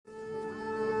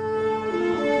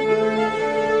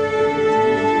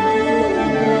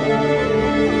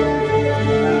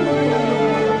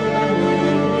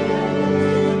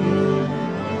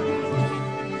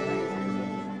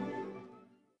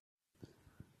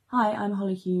Hi, I'm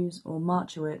Holly Hughes, or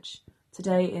Marchewitch.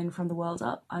 Today in From the World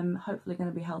Up, I'm hopefully going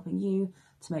to be helping you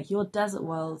to make your desert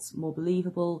worlds more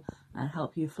believable and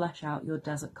help you flesh out your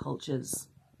desert cultures.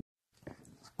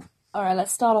 Alright,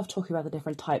 let's start off talking about the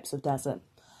different types of desert.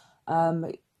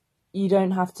 You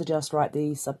don't have to just write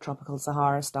the subtropical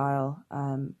Sahara style.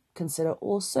 Consider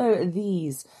also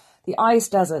the ice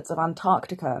deserts of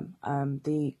Antarctica,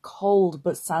 the cold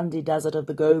but sandy desert of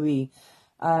the Gobi,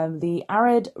 the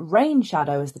arid rain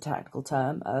shadow is the technical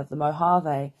term of the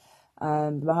Mojave.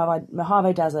 The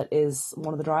Mojave Desert is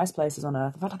one of the driest places on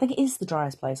Earth. In fact, I think it is the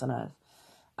driest place on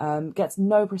Earth. Gets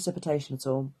no precipitation at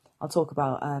all. I'll talk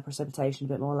about precipitation a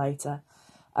bit more later.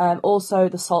 Also,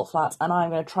 the salt flats, and I'm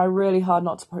going to try really hard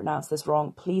not to pronounce this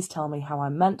wrong. Please tell me how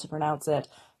I'm meant to pronounce it.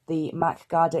 The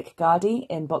Makgadik Gadi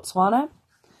in Botswana.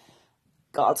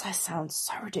 God, I sound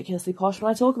so ridiculously posh when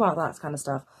I talk about that kind of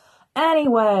stuff.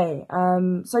 Anyway,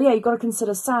 so yeah, you've got to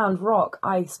consider sand, rock,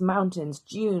 ice, mountains,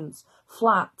 dunes,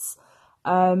 flats.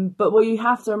 But what you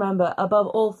have to remember, above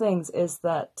all things, is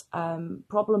that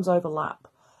problems overlap.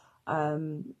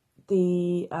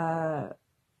 The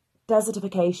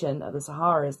desertification of the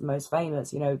Sahara is the most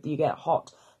famous. You know, you get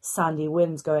hot, sandy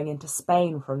winds going into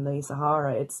Spain from the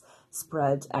Sahara. It's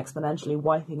spread exponentially,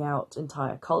 wiping out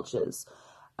entire cultures.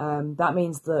 That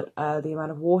means that the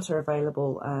amount of water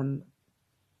available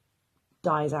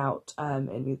dies out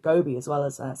in the Gobi, as well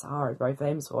as Sahara is very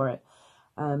famous for it.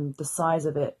 The size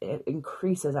of it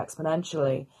increases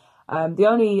exponentially. The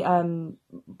only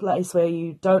place where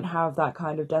you don't have that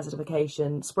kind of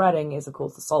desertification spreading is, of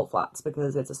course, the salt flats,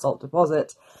 because it's a salt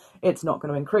deposit. It's not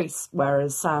going to increase,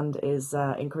 whereas sand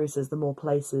increases the more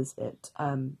places it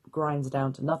grinds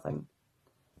down to nothing.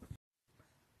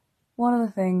 One of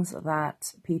the things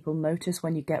that people notice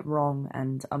when you get wrong,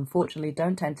 and unfortunately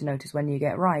don't tend to notice when you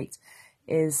get right,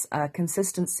 is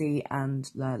consistency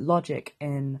and logic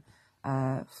in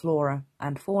flora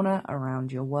and fauna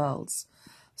around your worlds.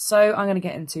 So I'm going to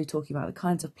get into talking about the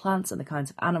kinds of plants and the kinds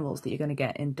of animals that you're going to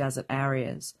get in desert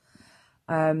areas.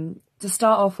 To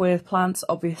start off with, plants,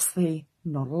 obviously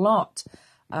not a lot.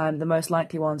 The most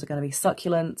likely ones are going to be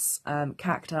succulents,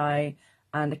 cacti,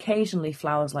 and occasionally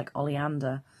flowers like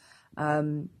oleander.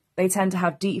 They tend to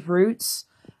have deep roots,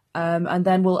 and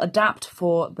then will adapt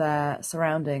for their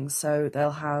surroundings. So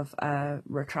they'll have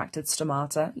retracted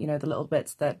stomata, you know, the little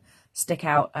bits that stick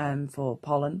out for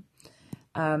pollen.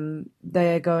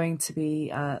 They're going to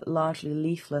be largely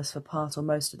leafless for part or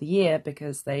most of the year,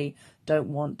 because they get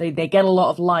a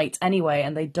lot of light anyway,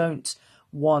 and they don't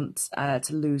want to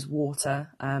lose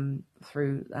water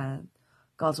through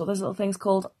God's, what are those little things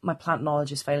called? My plant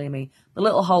knowledge is failing me. The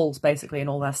little holes, basically, in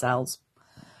all their cells.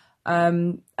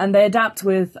 And they adapt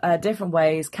with different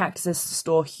ways. Cactuses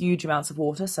store huge amounts of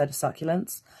water, so do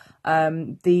succulents.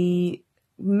 The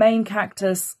main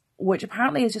cactus, which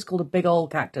apparently is just called a big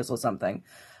old cactus or something,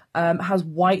 has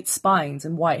white spines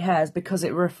and white hairs because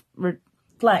it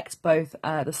reflects both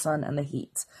the sun and the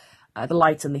heat, the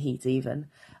light and the heat even.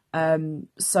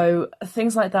 So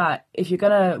things like that, if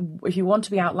you want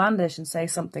to be outlandish and say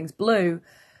something's blue,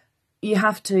 you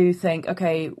have to think,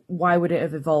 okay, why would it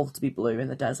have evolved to be blue in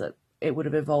the desert? It would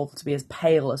have evolved to be as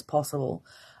pale as possible,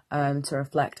 to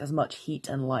reflect as much heat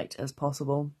and light as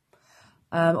possible.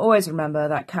 Always remember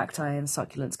that cacti and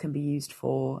succulents can be used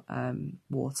for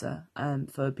water,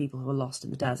 for people who are lost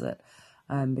in the desert,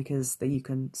 because you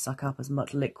can suck up as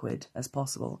much liquid as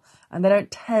possible. And they don't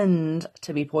tend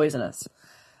to be poisonous.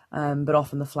 But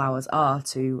often the flowers are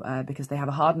too, because they have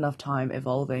a hard enough time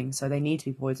evolving, so they need to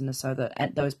be poisonous so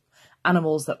that those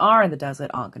animals that are in the desert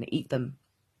aren't going to eat them.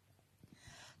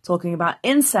 Talking about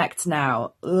insects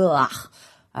now,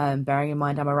 bearing in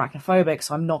mind I'm arachnophobic,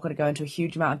 so I'm not going to go into a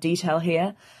huge amount of detail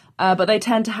here, but they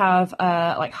tend to have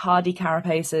like hardy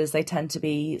carapaces. They tend to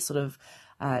be sort of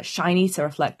shiny to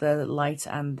reflect the light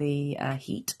and the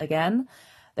heat again.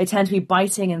 They tend to be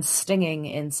biting and stinging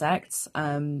insects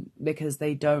because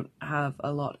they don't have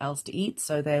a lot else to eat,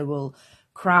 so they will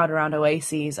crowd around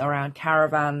oases, around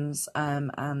caravans,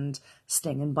 and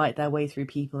sting and bite their way through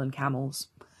people and camels.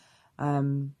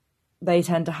 They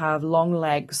tend to have long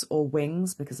legs or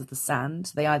wings because of the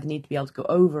sand. They either need to be able to go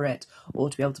over it or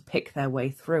to be able to pick their way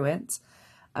through it.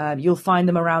 You'll find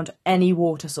them around any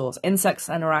water source. Insects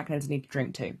and arachnids need to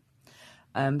drink too.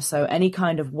 So any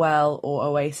kind of well or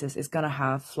oasis is going to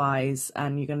have flies,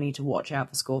 and you're going to need to watch out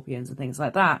for scorpions and things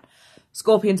like that.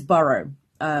 Scorpions burrow.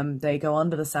 They go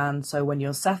under the sand, so when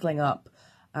you're settling up,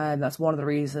 that's one of the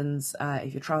reasons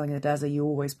if you're traveling in the desert, you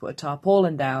always put a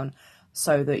tarpaulin down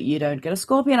so that you don't get a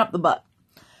scorpion up the butt.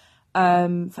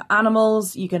 For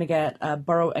animals, you're going to get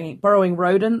burrowing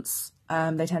rodents.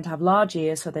 They tend to have large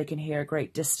ears so they can hear a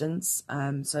great distance,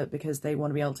 so because they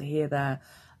want to be able to hear their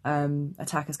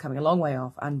attackers coming a long way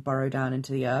off and burrow down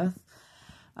into the earth.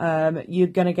 You're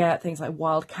going to get things like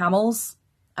wild camels,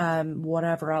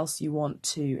 whatever else you want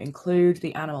to include.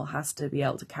 The animal has to be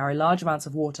able to carry large amounts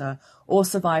of water or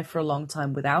survive for a long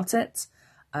time without it,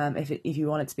 if you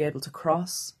want it to be able to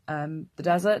cross the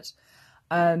desert.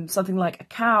 Something like a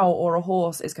cow or a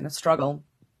horse is going to struggle.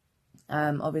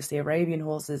 Obviously, Arabian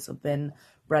horses have been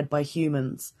bred by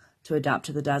humans to adapt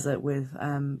to the desert with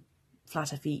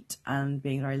flatter feet and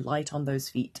being very light on those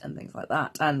feet and things like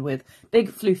that, and with big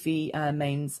floofy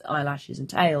manes, eyelashes and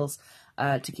tails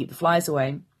to keep the flies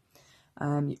away.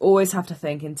 You always have to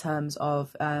think in terms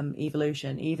of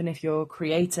evolution, even if you're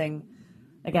creating,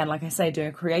 again, like I say, doing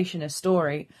a creationist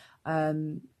story.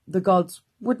 The gods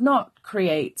would not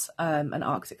create an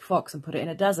Arctic fox and put it in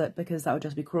a desert, because that would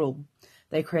just be cruel.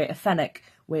 They create a fennec,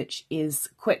 which is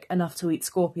quick enough to eat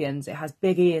scorpions. It has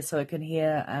big ears so it can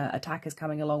hear attackers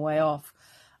coming a long way off.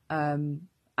 And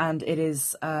it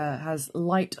has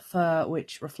light fur,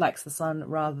 which reflects the sun,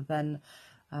 rather than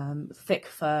thick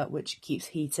fur, which keeps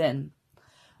heat in.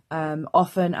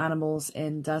 Often animals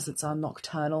in deserts are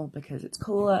nocturnal because it's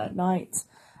cooler at night.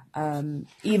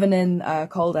 Even in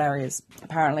cold areas,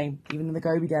 apparently, even in the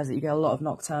Gobi Desert, you get a lot of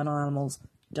nocturnal animals.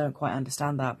 Don't quite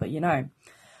understand that, but you know.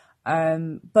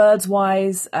 Birds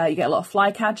wise, you get a lot of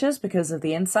flycatchers because of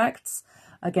the insects.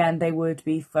 Again, they would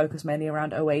be focused mainly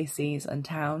around oases and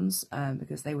towns,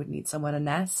 because they would need somewhere to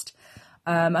nest.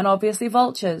 And obviously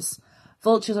vultures.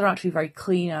 Vultures are actually very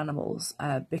clean animals,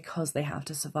 because they have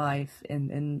to survive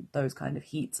in those kind of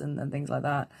heats and things like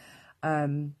that.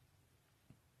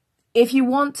 If you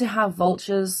want to have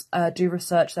vultures, do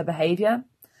research their behaviour.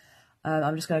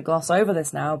 I'm just going to gloss over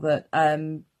this now, but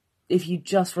if you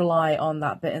just rely on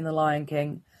that bit in The Lion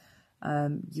King,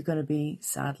 you're going to be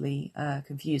sadly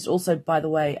confused. Also, by the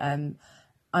way, I'm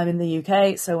in the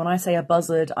UK, so when I say a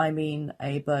buzzard, I mean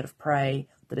a bird of prey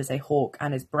that is a hawk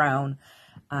and is brown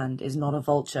and is not a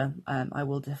vulture. I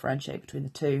will differentiate between the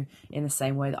two in the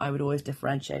same way that I would always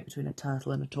differentiate between a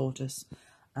turtle and a tortoise,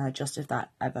 just if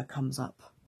that ever comes up.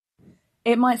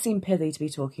 It might seem pithy to be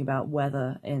talking about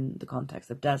weather in the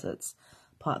context of deserts.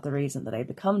 Part of the reason that they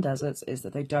become deserts is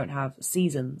that they don't have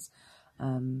seasons,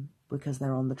 because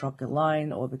they're on the tropical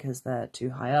line or because they're too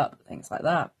high up, things like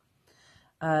that.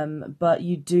 But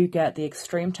you do get the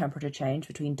extreme temperature change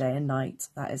between day and night.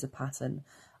 That is a pattern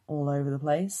all over the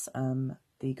place.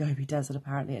 The Gobi Desert,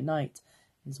 apparently at night,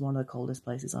 is one of the coldest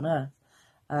places on Earth.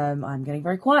 I'm getting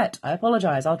very quiet. I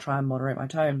apologise. I'll try and moderate my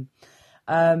tone.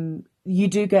 You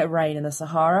do get rain in the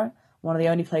Sahara. One of the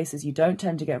only places you don't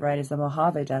tend to get rain is the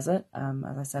Mojave Desert,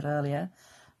 as I said earlier.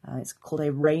 It's called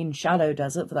a rain shadow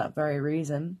desert for that very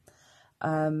reason.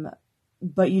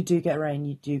 But you do get rain.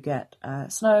 You do get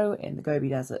snow in the Gobi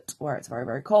Desert, where it's very,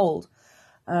 very cold.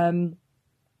 As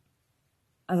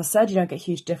I said, you don't get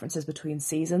huge differences between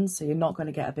seasons, so you're not going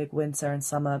to get a big winter and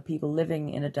summer. People living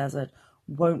in a desert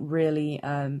won't really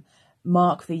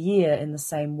mark the year in the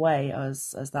same way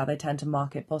as that. They tend to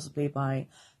mark it possibly by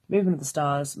movement of the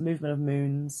stars, movement of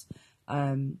moons,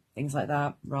 things like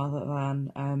that, rather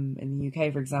than in the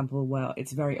UK, for example, where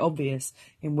it's very obvious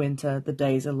in winter the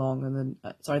days are long and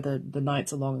the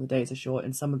nights are long and the days are short,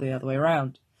 and some of the other way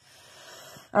around.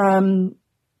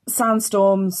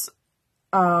 Sandstorms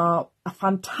are a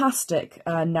fantastic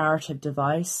narrative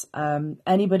device.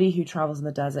 Anybody who travels in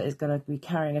the desert is going to be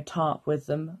carrying a tarp with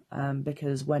them,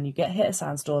 because when you get hit a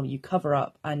sandstorm, you cover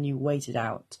up and you wait it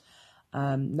out.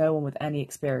 No one with any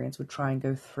experience would try and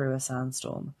go through a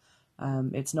sandstorm.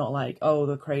 It's not like, oh,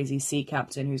 the crazy sea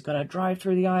captain who's going to drive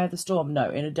through the eye of the storm. No,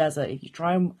 in a desert, if you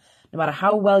try and, no matter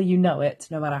how well you know it,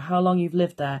 no matter how long you've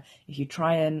lived there, if you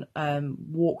try and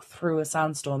walk through a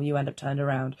sandstorm, you end up turned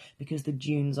around, because the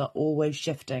dunes are always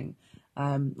shifting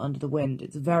under the wind.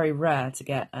 It's very rare to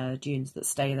get dunes that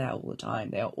stay there all the time.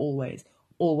 They are always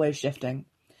shifting.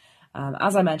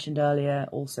 As I mentioned earlier,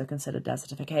 also consider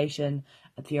desertification.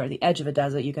 If you're at the edge of a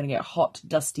desert, you're going to get hot,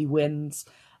 dusty winds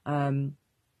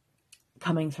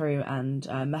coming through and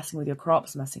messing with your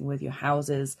crops, messing with your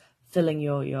houses, filling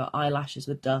your eyelashes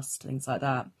with dust, things like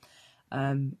that.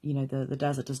 The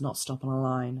desert does not stop on a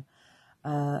line.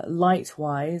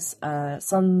 Light-wise,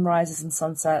 sunrises and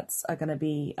sunsets are going to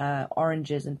be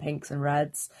oranges and pinks and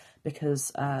reds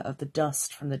because of the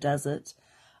dust from the desert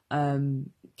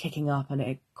kicking up, and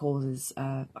it causes,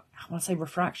 I want to say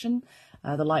refraction,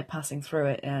 the light passing through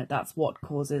it. That's what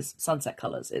causes sunset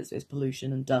colours, is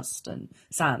pollution and dust and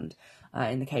sand.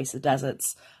 In the case of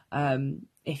deserts,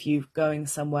 if you're going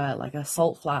somewhere like a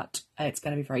salt flat, it's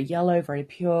going to be very yellow, very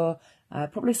pure.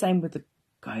 Probably same with the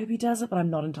Gobi Desert, but I'm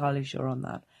not entirely sure on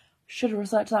that. Should have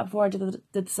researched that before I did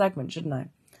the segment, shouldn't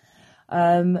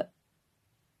I?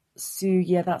 So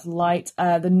yeah, that's light.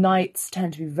 The nights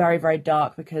tend to be very, very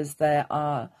dark because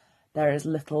there is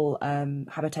little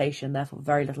habitation, therefore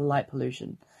very little light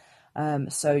pollution.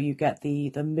 So you get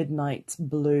the midnight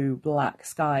blue, black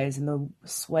skies and the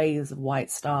swathes of white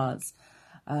stars.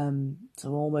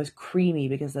 So almost creamy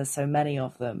because there's so many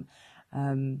of them.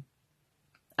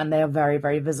 And they are very,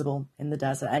 very visible in the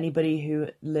desert. Anybody who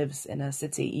lives in a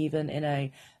city, even in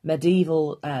a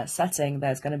medieval setting,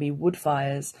 there's going to be wood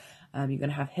fires. You're going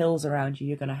to have hills around you.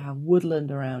 You're going to have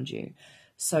woodland around you.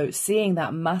 So seeing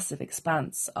that massive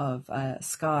expanse of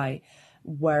sky,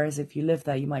 whereas if you live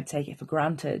there, you might take it for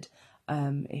granted.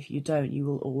 If you don't, you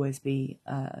will always be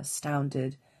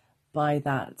astounded by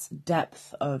that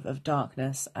depth of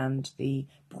darkness and the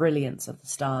brilliance of the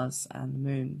stars and the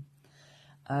moon.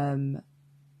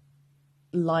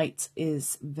 Light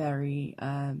is very, it's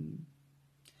going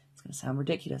to sound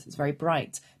ridiculous, it's very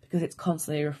bright because it's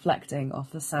constantly reflecting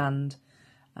off the sand,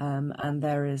 and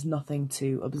there is nothing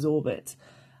to absorb it.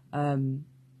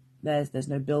 There's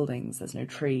no buildings, there's no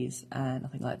trees,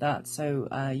 nothing like that. So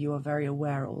you are very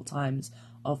aware at all times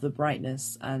of the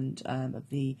brightness and of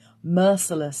the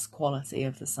merciless quality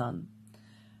of the sun.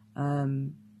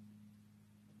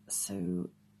 So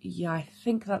yeah, I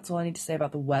think that's all I need to say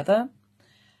about the weather.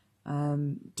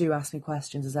 Do ask me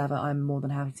questions as ever. I'm more than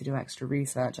happy to do extra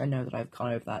research. I know that I've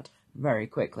gone over that very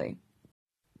quickly.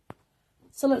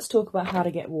 So let's talk about how to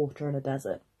get water in a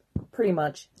desert. Pretty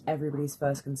much everybody's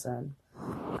first concern.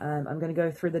 I'm going to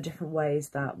go through the different ways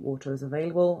that water is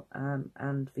available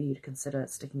and for you to consider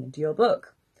sticking into your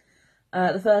book.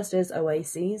 The first is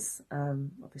oases.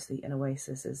 Obviously an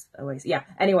oasis is oasis. Yeah,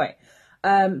 anyway.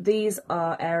 These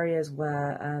are areas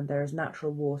where there is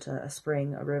natural water, a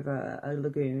spring, a river, a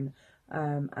lagoon,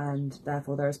 and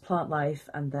therefore there is plant life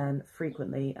and then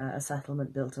frequently a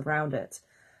settlement built around it.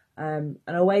 An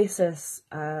oasis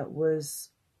was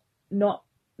not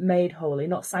made holy,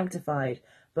 not sanctified,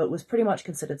 but was pretty much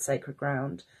considered sacred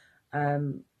ground.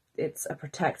 It's a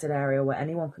protected area where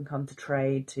anyone can come to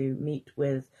trade, to meet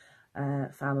with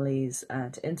families,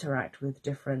 to interact with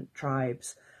different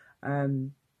tribes.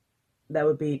 There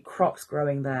would be crops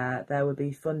growing there. There would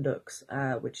be funduks,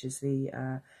 which is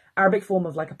the Arabic form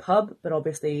of like a pub, but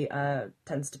obviously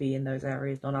tends to be in those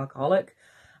areas non-alcoholic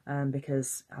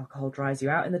because alcohol dries you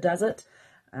out in the desert.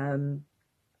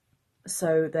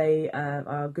 So they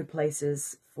are good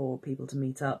places for people to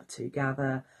meet up, to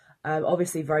gather.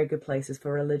 Obviously very good places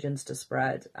for religions to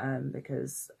spread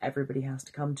because everybody has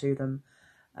to come to them.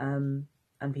 And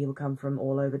people come from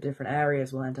all over different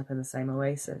areas will end up in the same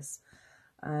oasis.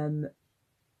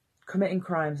 Committing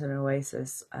crimes in an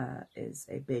oasis is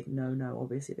a big no-no.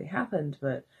 Obviously they happened,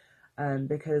 but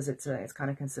because it's kind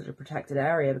of considered a protected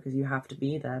area because you have to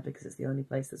be there because it's the only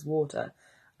place there's water,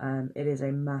 it is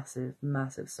a massive,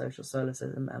 massive social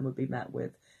solecism and would be met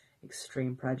with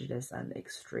extreme prejudice and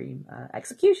extreme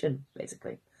execution,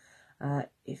 basically,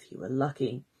 if you were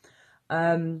lucky.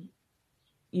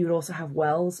 You would also have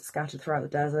wells scattered throughout the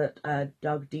desert,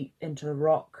 dug deep into the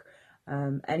rock.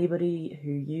 Anybody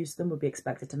who used them would be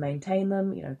expected to maintain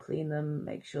them, clean them,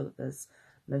 make sure that there's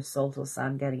no salt or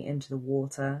sand getting into the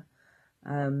water.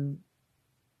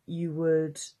 You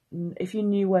would, if you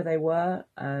knew where they were,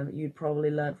 you'd probably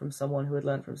learn from someone who had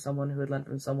learned from someone who had learned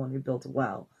from someone who built a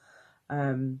well.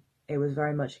 It was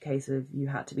very much a case of you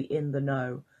had to be in the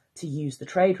know to use the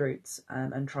trade routes,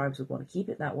 and tribes would want to keep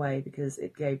it that way because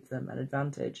it gave them an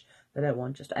advantage. They don't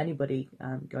want just anybody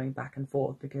going back and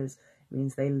forth because it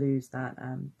means they lose that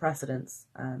precedence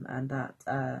and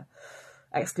that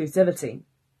exclusivity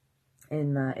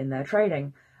in their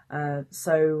trading.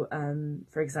 So,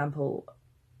 for example,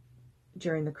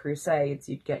 during the Crusades,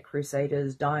 you'd get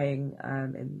crusaders dying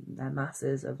in their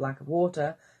masses of lack of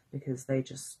water because they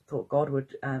just thought God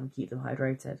would keep them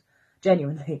hydrated.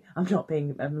 Genuinely, I'm not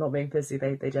being pissy.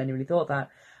 They genuinely thought that,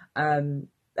 and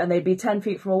they'd be 10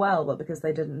 feet from a well, but because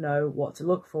they didn't know what to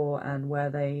look for and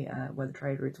where the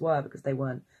trade routes were, because they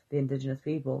weren't the indigenous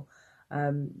people,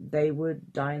 they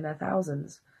would die in their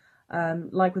thousands.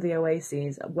 Like with the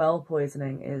oases, well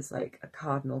poisoning is like a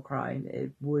cardinal crime.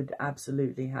 It would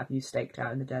absolutely have you staked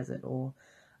out in the desert or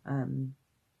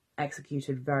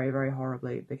executed very, very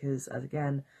horribly because, as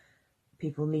again,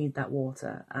 people need that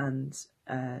water, and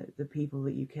the people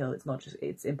that you kill,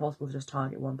 it's impossible to just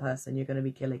target one person. You're going to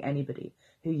be killing anybody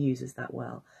who uses that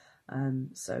well.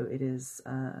 So it is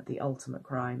the ultimate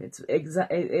crime. It's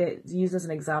used as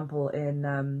an example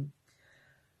in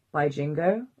By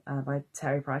Jingo, by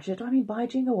Terry Pratchett. Do I mean By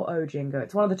Jingo or Oh Jingo?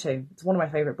 It's one of the two. It's one of my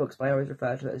favourite books, but I always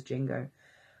refer to it as Jingo.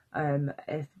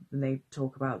 If they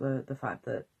talk about the fact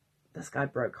that this guy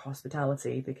broke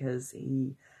hospitality because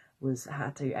he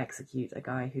had to execute a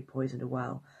guy who'd poisoned a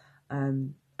well.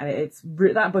 And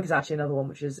that book is actually another one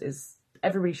which is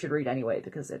everybody should read anyway,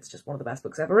 because it's just one of the best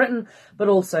books ever written, but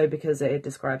also because it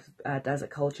describes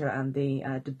desert culture and the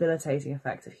debilitating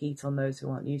effect of heat on those who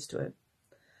aren't used to it.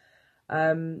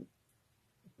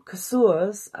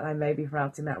 Qusurs, I may be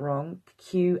pronouncing that wrong,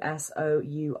 Qsours.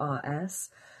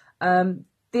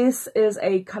 This is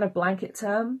a kind of blanket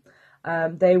term.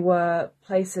 They were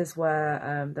places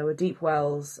where there were deep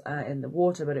wells in the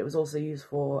water, but it was also used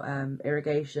for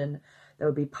irrigation. There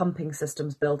would be pumping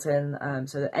systems built in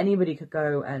so that anybody could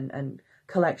go and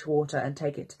collect water and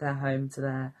take it to their home, to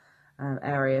their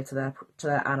area, to their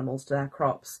animals, to their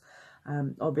crops.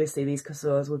 Obviously, these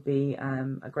qusurs would be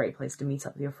a great place to meet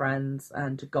up with your friends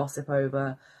and to gossip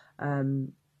over.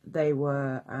 They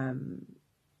were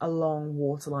along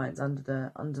water lines under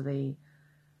the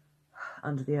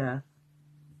earth,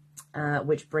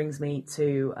 which brings me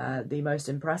to the most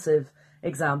impressive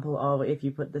example of, if you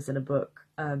put this in a book,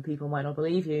 people might not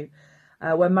believe you.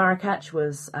 When Marrakech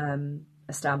was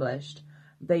established,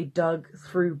 they dug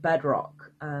through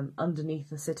bedrock underneath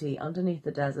the city, underneath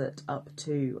the desert, up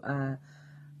to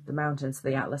the mountains,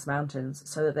 the Atlas Mountains,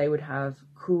 so that they would have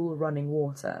cool running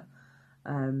water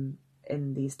in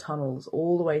these tunnels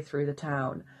all the way through the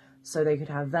town, so they could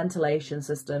have ventilation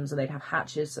systems, and they'd have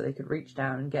hatches so they could reach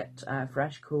down and get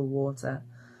fresh, cool water.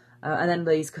 And then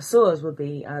these qusurs would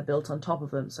be built on top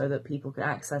of them so that people could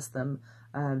access them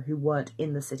who weren't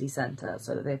in the city centre,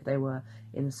 so that if they were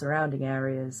in the surrounding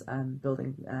areas,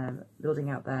 building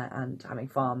out there and having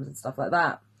farms and stuff like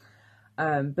that.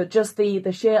 But just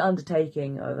the sheer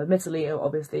undertaking of, admittedly,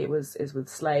 obviously it was with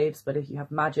slaves, but if you have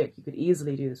magic, you could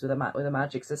easily do this with a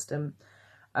magic system.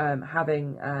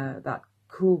 Having that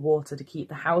cool water to keep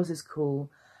the houses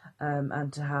cool,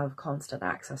 and to have constant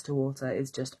access to water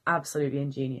is just absolutely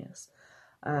ingenious.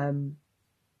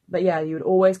 But yeah, you would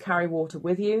always carry water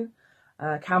with you.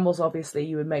 Camels, obviously,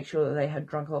 you would make sure that they had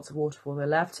drunk lots of water before they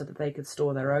left so that they could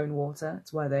store their own water.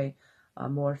 It's why they are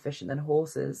more efficient than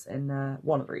horses, in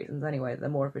one of the reasons anyway, they're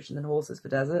more efficient than horses for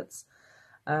deserts.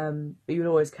 But you would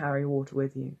always carry water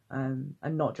with you, and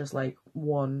not just like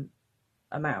one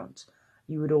amount.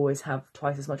 You would always have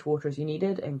twice as much water as you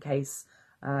needed in case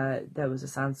there was a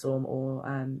sandstorm, or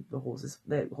the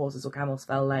horses or camels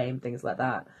fell lame, things like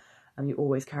that. And you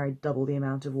always carried double the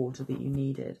amount of water that you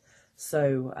needed.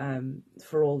 So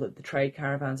for all that the trade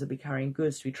caravans would be carrying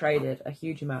goods to be traded, a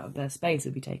huge amount of their space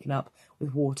would be taken up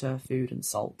with water, food and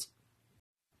salt.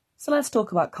 So let's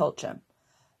talk about culture.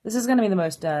 This is going to be the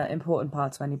most important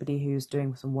part to anybody who's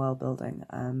doing some world building.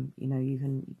 You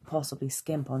can possibly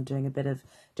skimp on doing a bit of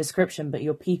description, but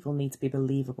your people need to be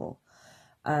believable.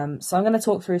 So I'm going to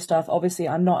talk through stuff. Obviously,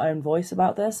 I'm not own voice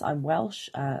about this. I'm Welsh.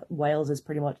 Wales is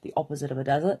pretty much the opposite of a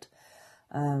desert,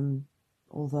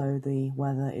 although the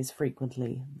weather is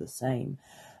frequently the same.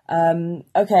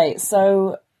 Okay,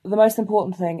 so the most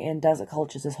important thing in desert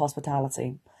cultures is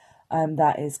hospitality.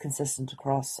 That is consistent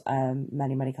across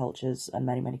many, many cultures and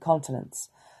many, many continents.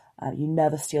 You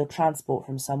never steal transport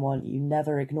from someone. You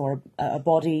never ignore a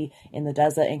body in the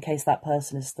desert in case that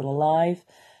person is still alive.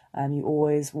 You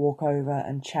always walk over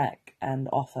and check and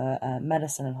offer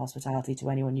medicine and hospitality to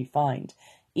anyone you find.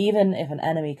 Even if an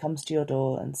enemy comes to your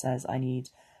door and says, I need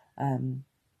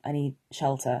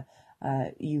shelter,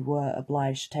 you were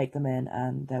obliged to take them in,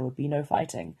 and there would be no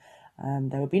fighting.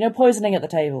 There would be no poisoning at the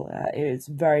table. It's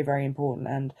very, very important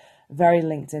and very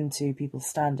linked into people's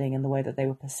standing and the way that they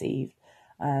were perceived.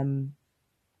 The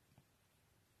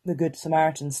Good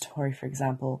Samaritan story, for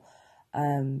example,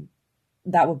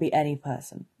 that would be any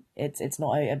person. It's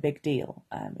not a big deal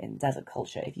in desert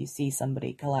culture. If you see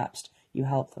somebody collapsed, you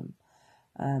help them,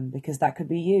 because that could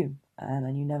be you,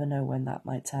 and you never know when that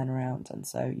might turn around. And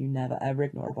so you never ever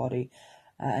ignore a body,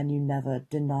 and you never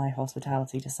deny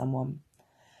hospitality to someone.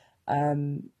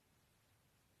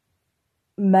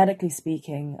 Medically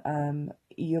speaking,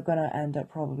 you're going to end up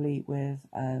probably with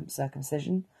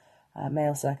circumcision,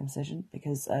 male circumcision,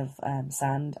 because of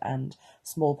sand and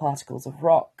small particles of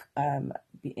rock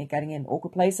getting in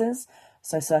awkward places.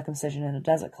 So circumcision in a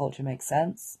desert culture makes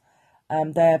sense.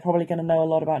 They're probably going to know a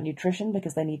lot about nutrition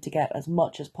because they need to get as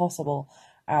much as possible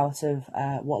out of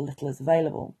what little is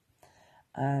available.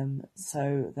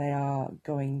 So they are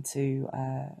going to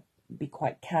be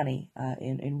quite canny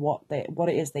in what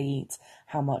it is they eat,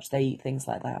 how much they eat, things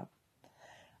like that.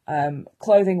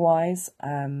 Clothing wise,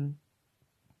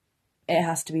 it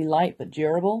has to be light but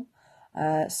durable.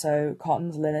 So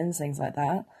cottons, linens, things like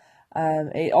that.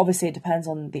 It depends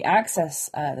on the access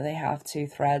that they have to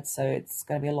threads, so it's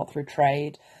going to be a lot through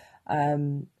trade.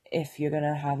 If you're going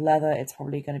to have leather, it's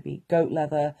probably going to be goat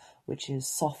leather, which is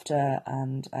softer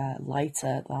and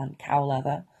lighter than cow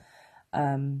leather,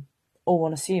 or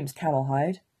one assumes camel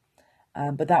hide.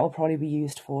 But that will probably be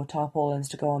used for tarpaulins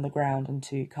to go on the ground and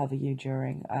to cover you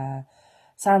during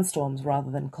sandstorms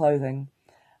rather than clothing.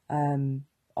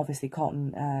 Obviously,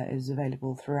 cotton is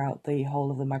available throughout the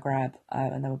whole of the Maghreb,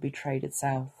 and that will be traded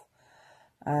south.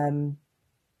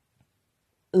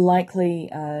 Likely,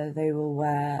 they will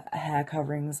wear hair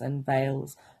coverings and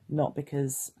veils, not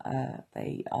because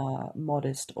they are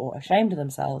modest or ashamed of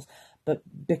themselves, but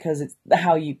because it's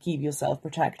how you keep yourself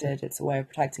protected. It's a way of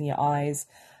protecting your eyes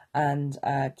and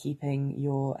keeping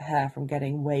your hair from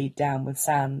getting weighed down with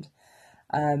sand.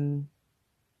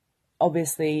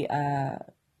 Obviously,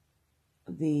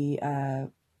 the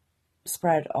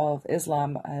spread of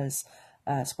Islam has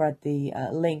spread the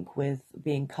link with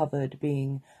being covered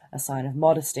being a sign of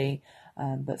modesty,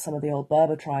 but some of the old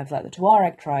Berber tribes, like the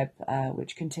Tuareg tribe,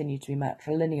 which continue to be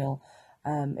matrilineal,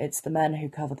 it's the men who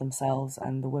cover themselves,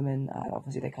 and the women,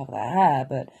 obviously they cover their hair,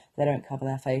 but they don't cover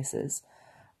their faces.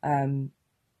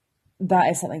 That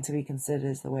is something to be considered,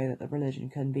 as the way that the religion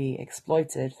can be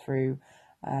exploited through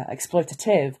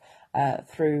exploitative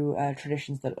through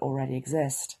traditions that already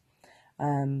exist.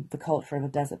 The culture of a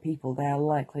desert people, they are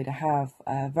likely to have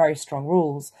very strong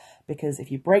rules, because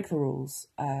if you break the rules,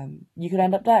 you could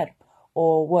end up dead,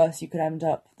 or worse, you could end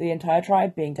up the entire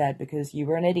tribe being dead because you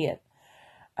were an idiot.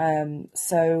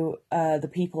 So the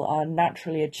people are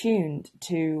naturally attuned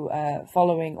to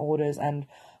following orders and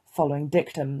following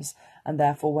dictums, and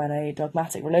therefore when a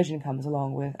dogmatic religion comes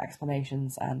along with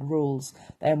explanations and rules,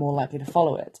 they are more likely to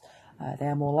follow it. They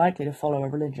are more likely to follow a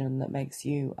religion that makes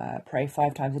you pray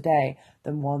 5 times a day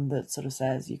than one that sort of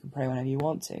says you can pray whenever you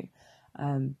want to,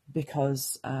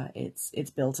 because it's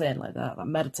built in, like that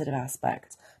meditative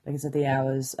aspect, because of the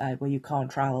hours where you can't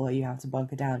travel, or you have to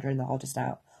bunker down during the hottest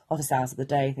hours of the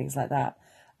day, things like that.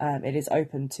 It is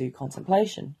open to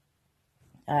contemplation,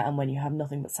 and when you have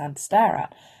nothing but sand to stare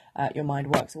at, your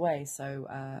mind works away. So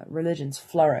religions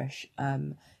flourish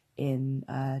in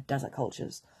desert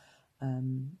cultures.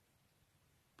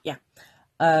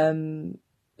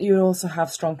 You also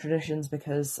have strong traditions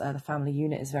because the family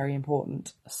unit is very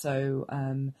important. So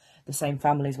the same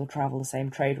families will travel the same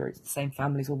trade routes, the same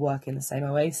families will work in the same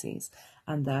oases,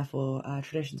 and therefore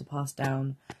traditions are passed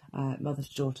down mother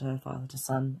to daughter, father to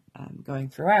son, going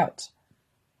throughout.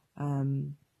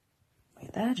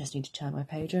 Wait there, just need to turn my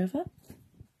page over.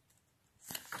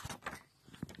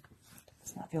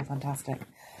 Doesn't that feel fantastic?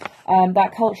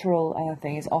 That cultural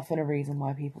thing is often a reason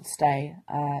why people stay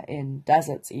in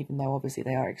deserts, even though obviously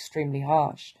they are extremely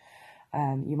harsh.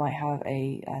 You might have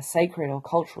a sacred or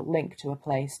cultural link to a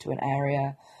place, to an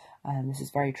area. This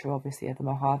is very true, obviously, of the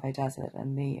Mojave Desert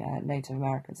and the Native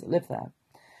Americans that live there.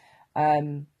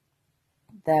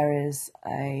 There is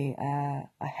a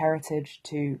heritage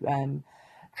to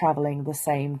travelling the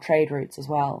same trade routes as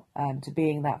well, to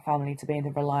being that family, to being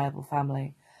the reliable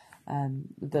family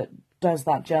that does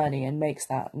that journey and makes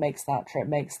that trip,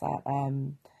 makes that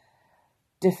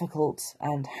difficult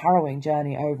and harrowing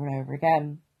journey over and over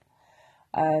again.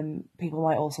 People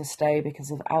might also stay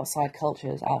because of outside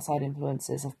cultures, outside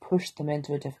influences have pushed them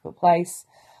into a difficult place,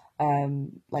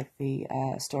 like the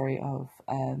story of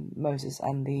Moses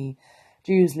and the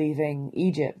Jews leaving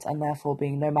Egypt and therefore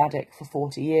being nomadic for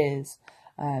 40 years.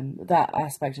 That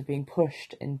aspect of being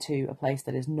pushed into a place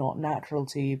that is not natural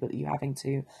to you, but you having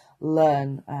to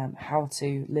learn how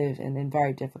to live in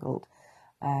very difficult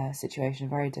situation,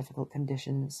 very difficult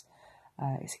conditions.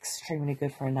 It's extremely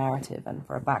good for a narrative and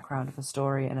for a background of a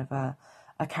story and of a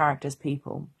character's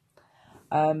people.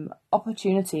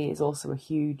 Opportunity is also a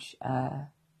huge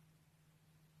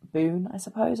boon, I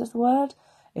suppose is the word.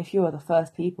 If you are the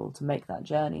first people to make that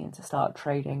journey and to start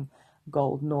trading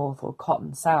gold north or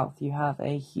cotton south, you have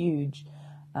a huge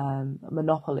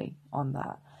monopoly on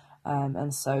that.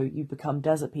 And so you become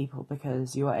desert people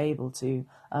because you are able to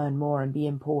earn more and be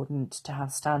important, to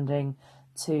have standing,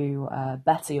 to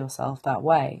better yourself that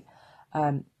way.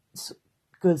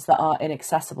 Goods that are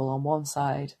inaccessible on one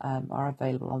side are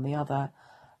available on the other.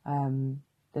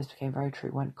 This became very true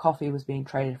when coffee was being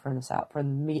traded from the south,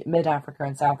 from mid-Africa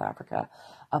and South Africa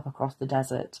up across the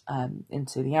desert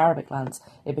into the Arabic lands.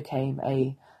 It became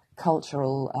a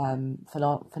cultural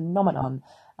phenomenon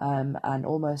and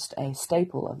almost a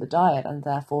staple of the diet, and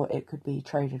therefore it could be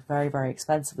traded very, very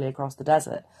expensively across the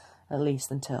desert, at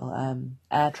least until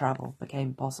air travel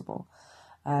became possible.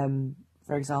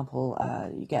 For example,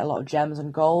 you get a lot of gems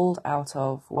and gold out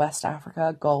of West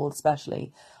Africa, gold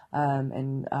especially,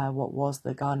 in what was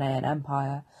the Ghanaian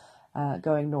Empire,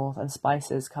 going north, and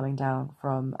spices coming down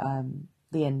from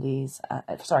the Indies,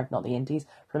 sorry, not the Indies,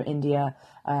 from India,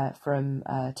 from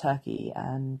Turkey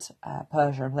and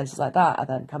Persia and places like that, are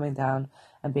then coming down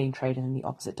and being traded in the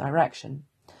opposite direction.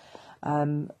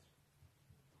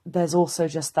 There's also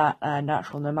just that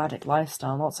natural nomadic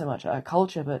lifestyle, not so much a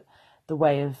culture, but a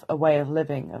way of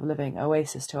living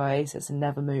oasis to oasis and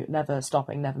never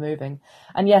stopping, never moving.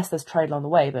 And yes, there's trade along the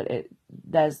way, but it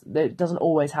doesn't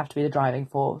always have to be the driving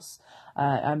force.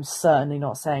 I'm certainly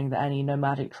not saying that any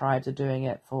nomadic tribes are doing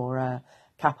it for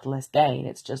capitalist gain.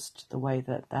 It's just the way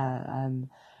that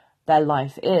their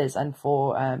life is, and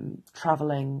for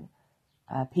traveling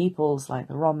peoples like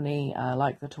the Romani,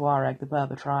 like the Tuareg, the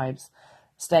Berber tribes,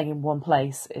 staying in one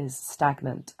place is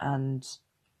stagnant and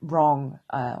wrong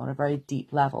on a very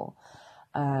deep level.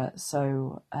 Yeah,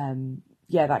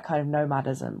 that kind of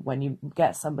nomadism, when you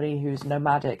get somebody who's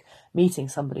nomadic meeting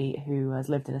somebody who has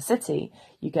lived in a city,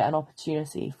 you get an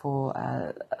opportunity for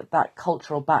that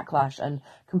cultural backlash and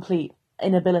complete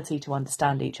inability to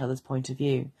understand each other's point of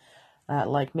view.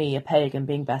 Like me, a pagan,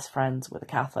 being best friends with a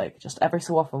Catholic, just every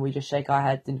so often we just shake our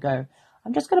heads and go,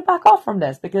 I'm just going to back off from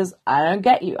this because I don't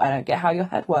get you. I don't get how your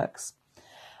head works.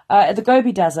 At the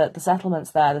Gobi Desert, the settlements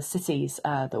there, the cities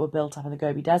that were built up in the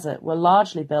Gobi Desert, were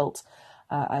largely built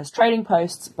as trading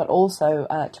posts, but also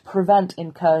to prevent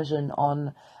incursion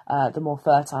on the more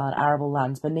fertile and arable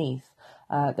lands beneath.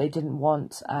 They didn't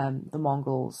want the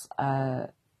Mongols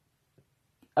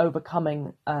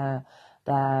overcoming their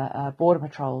border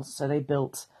patrols, so they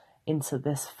built into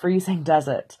this freezing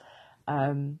desert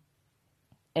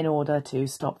in order to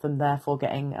stop them, therefore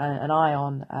getting an eye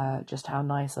on just how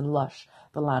nice and lush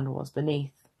the land was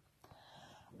beneath.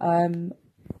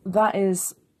 That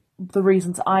is the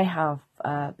reasons I have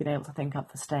been able to think up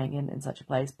for staying in such a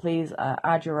place. Please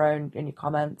add your own in your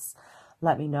comments,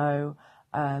 let me know.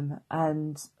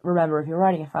 And remember, if you're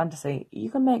writing a fantasy, you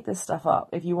can make this stuff up.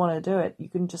 If you want to do it, you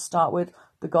can just start with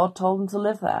the god told them to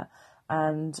live there,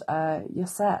 and you're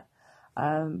set.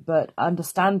 But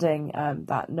understanding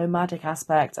that nomadic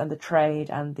aspect and the trade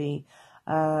and the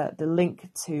link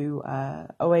to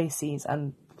oases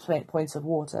and points of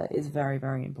water is very,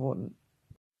 very important.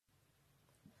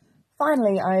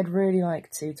 Finally, I'd really like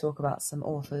to talk about some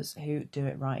authors who do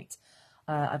it right.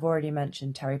 I've already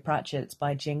mentioned Terry Pratchett's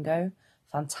By Jingo.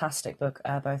 Fantastic book,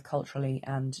 both culturally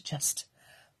and just...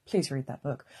 Please read that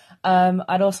book.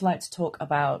 I'd also like to talk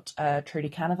about Trudy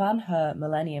Canavan. Her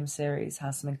Millennium series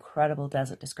has some incredible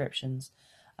desert descriptions.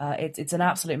 It's an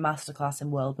absolute masterclass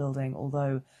in world building,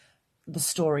 although the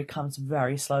story comes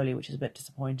very slowly, which is a bit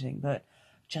disappointing. But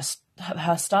just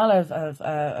her style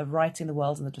of writing the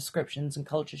world and the descriptions and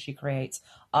culture she creates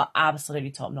are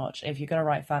absolutely top notch. If you're going to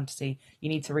write fantasy, you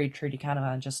need to read Trudy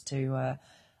Canavan just to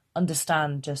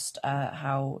understand just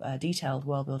how detailed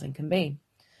world building can be.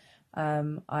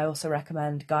 I also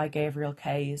recommend Guy Gavriel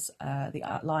Kay's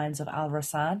The Lions of Al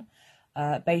Rassan,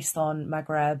 based on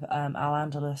Maghreb,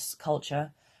 Al-Andalus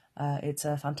culture. It's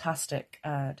a fantastic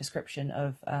description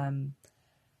of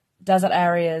desert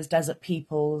areas, desert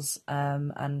peoples,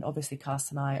 and obviously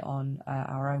casts an eye on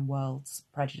our own world's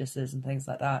prejudices and things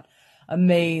like that.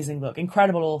 Amazing book,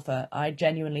 incredible author. I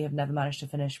genuinely have never managed to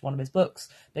finish one of his books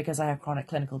because I have chronic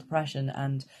clinical depression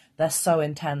and they're so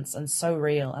intense and so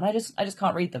real, and I just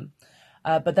can't read them.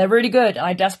 But they're really good, and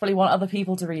I desperately want other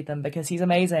people to read them because he's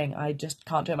amazing. I just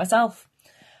can't do it myself.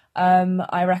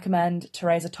 I recommend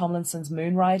Teresa Tomlinson's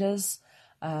Moonriders.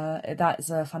 That is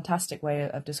a fantastic way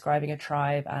of describing a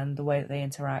tribe and the way that they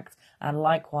interact. And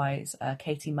likewise,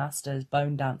 Katie Masters'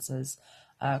 Bone Dancers.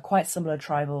 Quite similar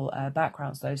tribal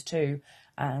backgrounds, those two,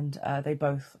 and they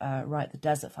both write the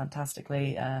desert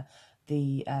fantastically,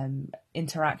 the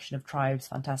interaction of tribes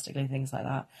fantastically, things like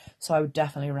that. So I would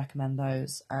definitely recommend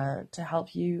those to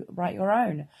help you write your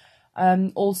own.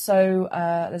 Also,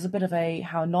 there's a bit of a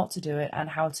how not to do it and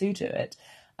how to do it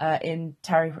in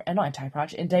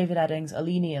David Eddings'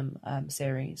 Elenium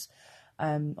series.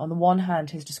 On the one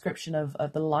hand, his description of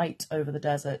the light over the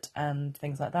desert and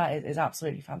things like that is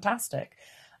absolutely fantastic.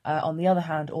 On the other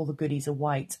hand, all the goodies are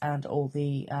white and all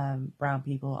the brown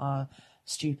people are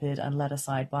stupid and led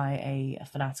aside by a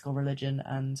fanatical religion,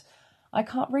 and I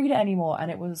can't read it anymore. And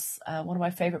it was one of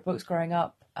my favourite books growing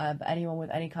up, but anyone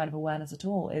with any kind of awareness at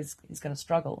all is going to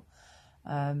struggle.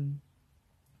 And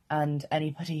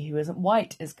anybody who isn't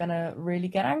white is going to really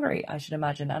get angry, I should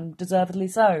imagine, and deservedly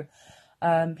so.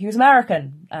 He was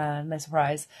American, no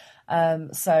surprise.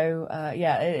 It's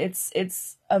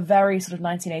a very sort of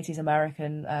 1980s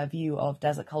American view of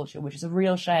desert culture, which is a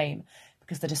real shame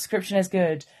because the description is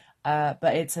good,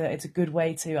 but it's a good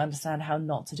way to understand how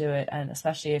not to do it, and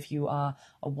especially if you are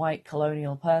a white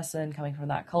colonial person coming from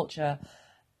that culture,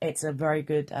 it's a very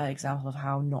good example of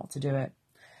how not to do it.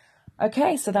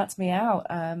 Okay, so that's me out.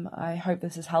 I hope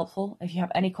this is helpful. If you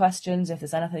have any questions, if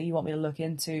there's anything you want me to look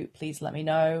into, please let me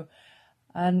know.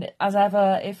 And as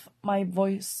ever, if my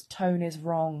voice tone is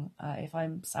wrong, if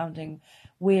I'm sounding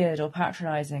weird or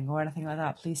patronizing or anything like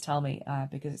that, please tell me,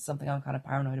 because it's something I'm kind of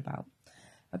paranoid about.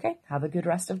 Okay, have a good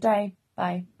rest of day.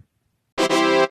 Bye.